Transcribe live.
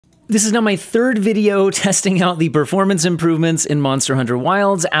This is now my third video testing out the performance improvements in Monster Hunter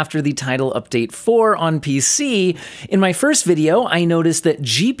Wilds after the title update 4 on PC. In my first video, I noticed that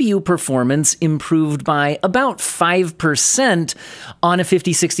GPU performance improved by about 5% on a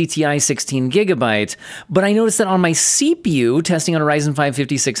 5060 Ti 16GB, but I noticed that on my CPU, testing on a Ryzen 5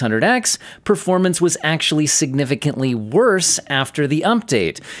 5600X, performance was actually significantly worse after the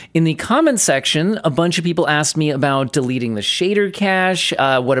update. In the comment section, a bunch of people asked me about deleting the shader cache,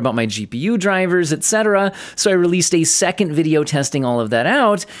 what about my GPU drivers, etc. So I released a second video testing all of that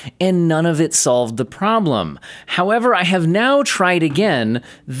out, and none of it solved the problem. However, I have now tried again.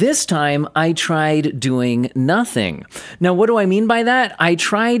 This time, I tried doing nothing. Now, what do I mean by that? I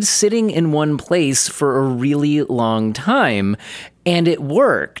tried sitting in one place for a really long time, and it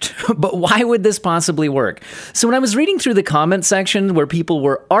worked. But why would this possibly work? So when I was reading through the comment section where people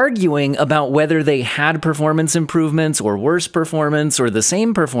were arguing about whether they had performance improvements or worse performance or the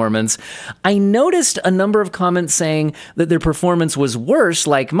same performance, I noticed a number of comments saying that their performance was worse,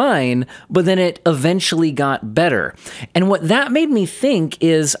 like mine, but then it eventually got better. And what that made me think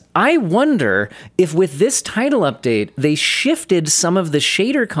is, I wonder if with this title update, they shifted some of the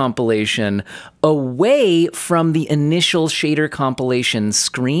shader compilation away from the initial shader compilation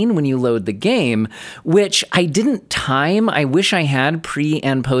screen when you load the game, which I didn't time. I wish I had pre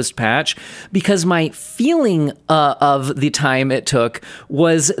and post patch, because my feeling of the time it took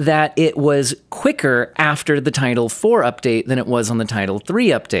was that it was quicker after the Title 4 update than it was on the Title 3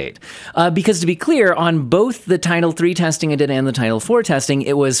 update. Because to be clear, on both the Title 3 testing I did and the Title 4 testing,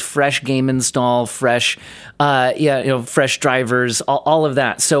 it was fresh game install, fresh, fresh drivers, all of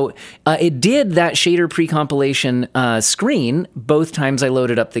that. So it did that shader pre-compilation screen both times I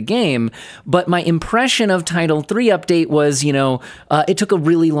loaded up the game, but my impression of Title 3 update was, it took a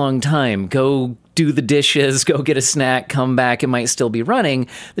really long time. Go do the dishes, go get a snack, come back, it might still be running.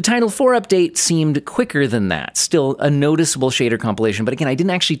 The Title 4 update seemed quicker than that. Still a noticeable shader compilation, but again, I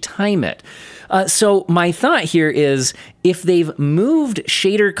didn't actually time it. So my thought here is, if they've moved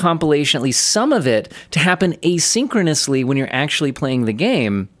shader compilation, at least some of it, to happen asynchronously when you're actually playing the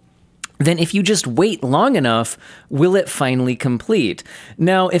game, then if you just wait long enough, will it finally complete?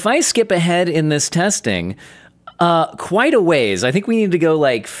 Now, if I skip ahead in this testing, quite a ways. I think we need to go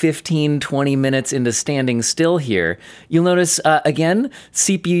like 15, 20 minutes into standing still here. You'll notice, again,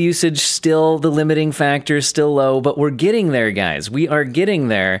 CPU usage still the limiting factor, still low, but we're getting there, guys. We are getting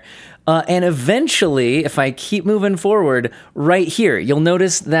there. And eventually, if I keep moving forward, right here, you'll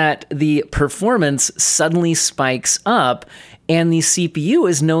notice that the performance suddenly spikes up, and the CPU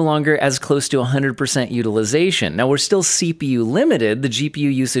is no longer as close to 100% utilization. Now, we're still CPU limited, the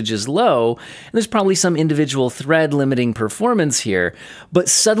GPU usage is low, and there's probably some individual thread limiting performance here, but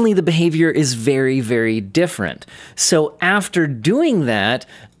suddenly the behavior is very, very different. So after doing that,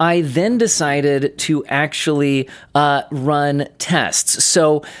 I then decided to actually run tests.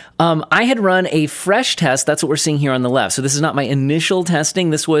 So I had run a fresh test. That's what we're seeing here on the left. So this is not my initial testing.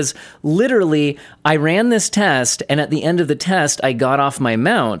 This was literally, I ran this test, and at the end of the test, I got off my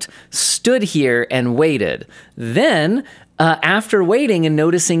mount, stood here, and waited. Then, after waiting and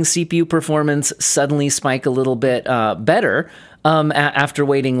noticing CPU performance suddenly spike a little bit better, after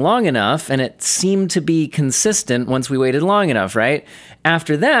waiting long enough, and it seemed to be consistent once we waited long enough, right?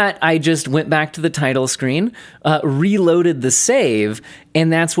 After that, I just went back to the title screen, reloaded the save,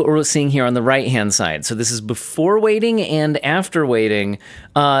 and that's what we're seeing here on the right-hand side. So this is before waiting and after waiting.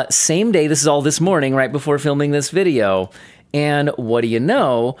 Same day, this is all this morning, right before filming this video. And what do you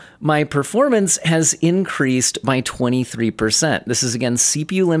know? My performance has increased by 23%. This is, again,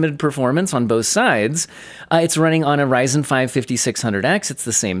 CPU limited performance on both sides. It's running on a Ryzen 5 5600X. It's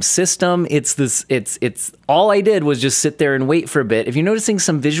the same system. It's all I did was just sit there and wait for a bit. If you're noticing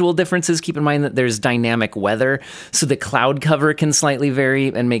some visual differences, keep in mind that there's dynamic weather, so the cloud cover can slightly vary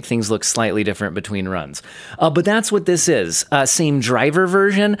and make things look slightly different between runs. But that's what this is. Same driver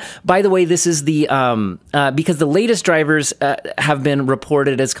version. By the way, this is the, because the latest drivers have been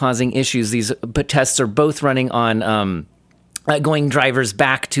reported as causing issues. These tests are both running on going drivers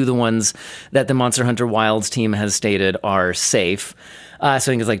back to the ones that the Monster Hunter Wilds team has stated are safe. So I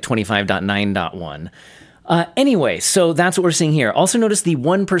think it's like 25.9.1. Anyway, so that's what we're seeing here. Also notice the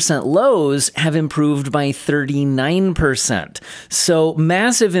 1% lows have improved by 39%. So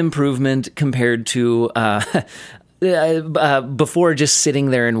massive improvement compared to before just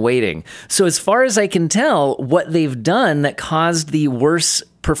sitting there and waiting. So as far as I can tell, what they've done that caused the worse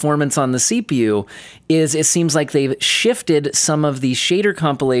performance on the CPU is it seems like they've shifted some of the shader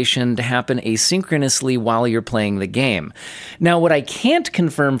compilation to happen asynchronously while you're playing the game. Now, what I can't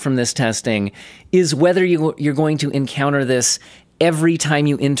confirm from this testing is whether you're going to encounter this every time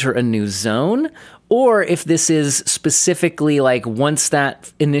you enter a new zone, or if this is specifically like once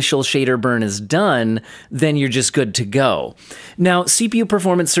that initial shader burn is done, then you're just good to go. Now, CPU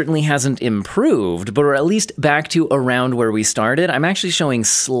performance certainly hasn't improved, but we're at least back to around where we started. I'm actually showing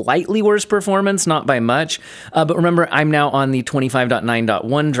slightly worse performance, not by much, but remember, I'm now on the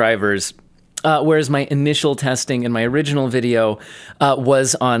 25.9.1 drivers, whereas my initial testing in my original video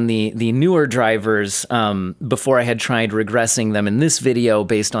was on the newer drivers before I had tried regressing them in this video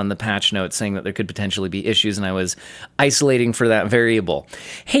based on the patch notes saying that there could potentially be issues, and I was isolating for that variable.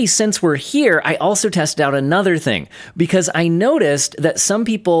 Hey, since we're here, I also tested out another thing, because I noticed that some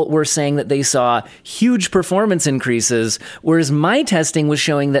people were saying that they saw huge performance increases, whereas my testing was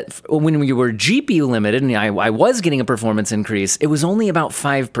showing that when we were GPU limited, and I was getting a performance increase, it was only about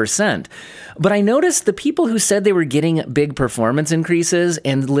 5%. But I noticed the people who said they were getting big performance increases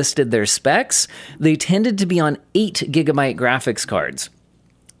and listed their specs, they tended to be on 8GB graphics cards.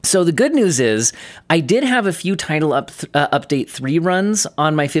 So the good news is I did have a few Title Update 3 runs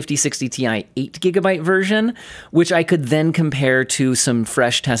on my 5060 Ti 8GB version, which I could then compare to some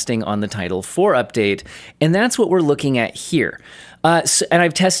fresh testing on the Title 4 update, and that's what we're looking at here. And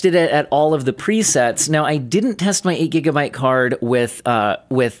I've tested it at all of the presets. Now, I didn't test my 8GB card with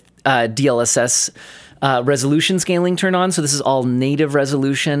DLSS resolution scaling turned on, so this is all native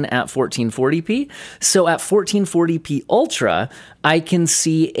resolution at 1440p. So at 1440p Ultra, I can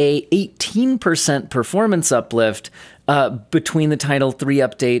see a 18% performance uplift between the Title 3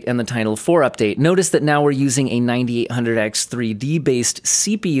 update and the Title 4 update. Notice that now we're using a 9800X 3D based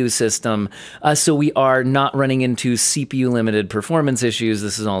CPU system, so we are not running into CPU limited performance issues.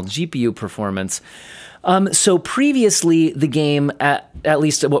 This is all GPU performance. So previously, the game, at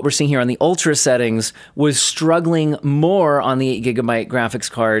least what we're seeing here on the Ultra settings, was struggling more on the 8GB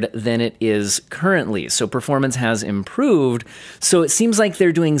graphics card than it is currently. So performance has improved. So it seems like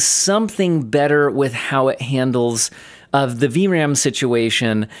they're doing something better with how it handles of the VRAM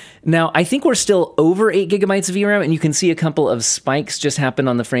situation. Now, I think we're still over 8GB of VRAM, and you can see a couple of spikes just happen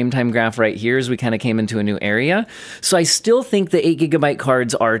on the frame time graph right here as we kind of came into a new area. So I still think the 8GB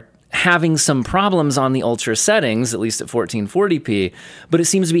cards are having some problems on the Ultra settings, at least at 1440p, but it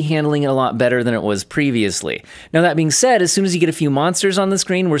seems to be handling it a lot better than it was previously. Now, that being said, as soon as you get a few monsters on the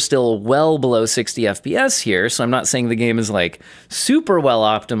screen, we're still well below 60 FPS here, so I'm not saying the game is like super well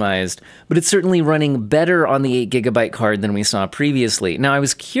optimized, but it's certainly running better on the 8GB card than we saw previously. Now, I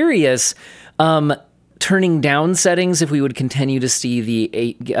was curious, turning down settings, if we would continue to see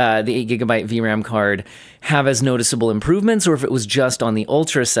the 8GB VRAM card have as noticeable improvements, or if it was just on the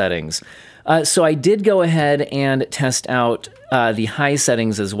Ultra settings. So I did go ahead and test out the high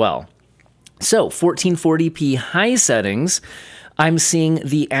settings as well. So 1440p high settings, I'm seeing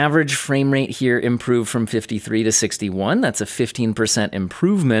the average frame rate here improve from 53 to 61. That's a 15%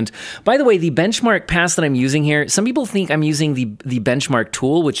 improvement. By the way, the benchmark pass that I'm using here, some people think I'm using the benchmark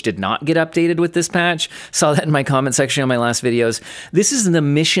tool, which did not get updated with this patch. Saw that in my comment section on my last videos. This is the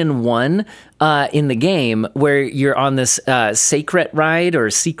mission 1 in the game, where you're on this secret ride,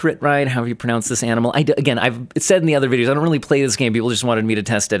 however you pronounce this animal. Again, I've said in the other videos, I don't really play this game. People just wanted me to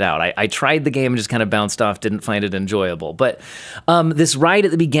test it out. I tried the game and just kind of bounced off, didn't find it enjoyable. But this ride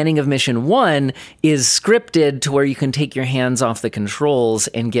at the beginning of mission 1 is scripted to where you can take your hands off the controls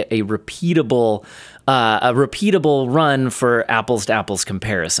and get a repeatable run for apples to apples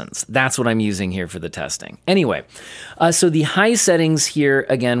comparisons. That's what I'm using here for the testing. Anyway, so the high settings here,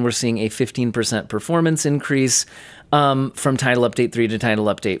 again, we're seeing a 15% performance increase from Title Update 3 to Title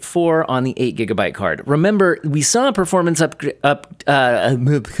Update 4 on the 8GB card. Remember, we saw a performance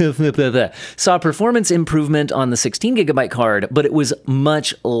performance improvement on the 16GB card, but it was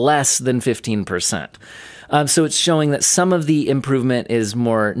much less than 15%. So it's showing that some of the improvement is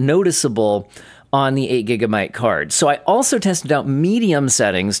more noticeable on the 8GB card. So I also tested out medium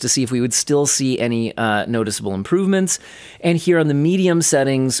settings to see if we would still see any noticeable improvements. And here on the medium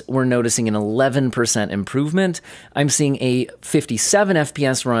settings, we're noticing an 11% improvement. I'm seeing a 57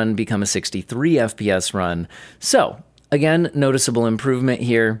 FPS run become a 63 FPS run. So again, noticeable improvement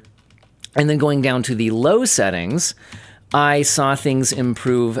here. And then going down to the low settings, I saw things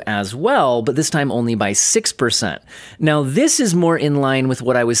improve as well, but this time only by 6%. Now, this is more in line with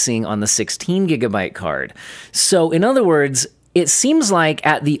what I was seeing on the 16GB card. So, in other words, it seems like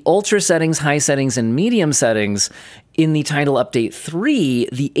at the Ultra settings, high settings, and medium settings, in the Title Update 3,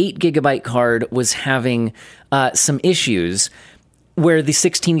 the 8GB card was having some issues, where the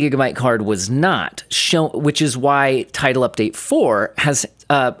 16GB card was not, which is why Title Update 4 has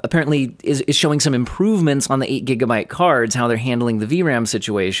apparently is showing some improvements on the 8GB cards, how they're handling the VRAM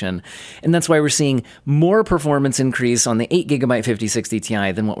situation. And that's why we're seeing more performance increase on the 8GB 5060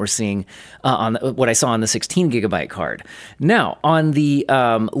 Ti than what we're seeing on what I saw on the 16GB card. Now, on the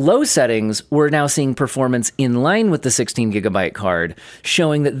low settings, we're now seeing performance in line with the 16GB card,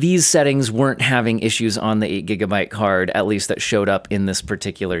 showing that these settings weren't having issues on the 8GB card, at least that showed up in this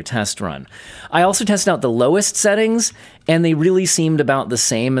particular test run. I also tested out the lowest settings, and they really seemed about the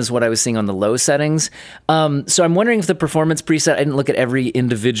same as what I was seeing on the low settings. So I'm wondering if the performance preset, I didn't look at every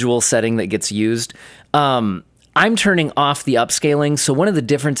individual setting that gets used. I'm turning off the upscaling, so one of the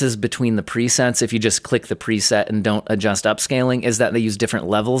differences between the presets, if you just click the preset and don't adjust upscaling, is that they use different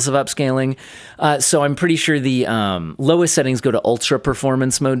levels of upscaling. So I'm pretty sure the lowest settings go to ultra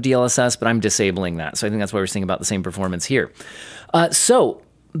performance mode DLSS, but I'm disabling that. So I think that's why we're seeing about the same performance here. So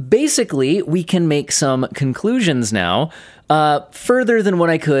basically, we can make some conclusions now, further than what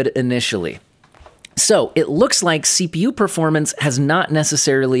I could initially. So it looks like CPU performance has not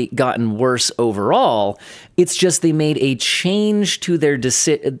necessarily gotten worse overall. It's just they made a change to their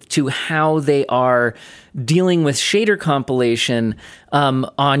to how they are dealing with shader compilation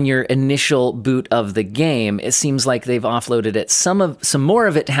on your initial boot of the game. It seems like they've offloaded it. Some more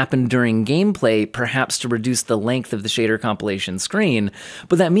of it happened during gameplay, perhaps to reduce the length of the shader compilation screen.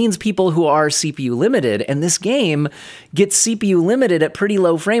 But that means people who are CPU limited, and this game gets CPU limited at pretty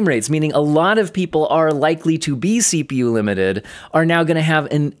low frame rates, meaning a lot of people are likely to be CPU limited, are now going to have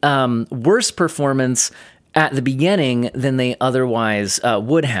an worse performance at the beginning than they otherwise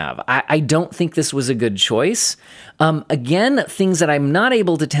would have. I don't think this was a good choice. Again, things that I'm not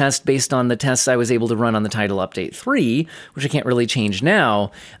able to test based on the tests I was able to run on the Title Update 3, which I can't really change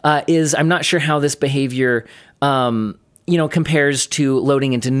now, is I'm not sure how this behavior compares to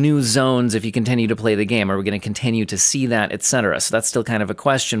loading into new zones if you continue to play the game. Are we going to continue to see that, etc.? So that's still kind of a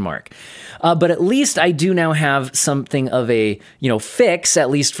question mark. But at least I do now have something of a fix, at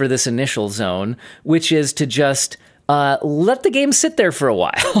least for this initial zone, which is to just let the game sit there for a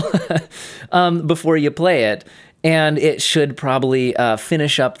while before you play it. And it should probably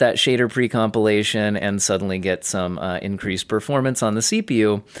finish up that shader pre-compilation and suddenly get some increased performance on the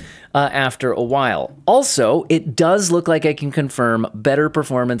CPU after a while. Also, it does look like I can confirm better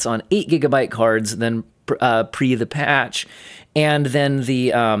performance on 8GB cards than pre the patch. And then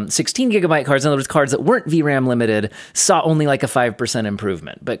the 16GB cards, in other words, cards that weren't VRAM limited, saw only like a 5%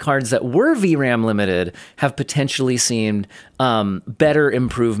 improvement. But cards that were VRAM limited have potentially seen better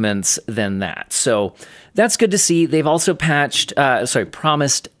improvements than that. So that's good to see. They've also promised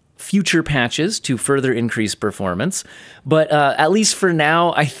future patches to further increase performance. But at least for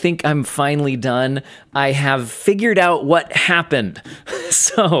now, I think I'm finally done. I have figured out what happened.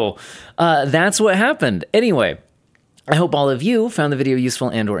 So that's what happened. Anyway, I hope all of you found the video useful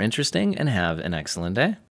and/or interesting, and have an excellent day.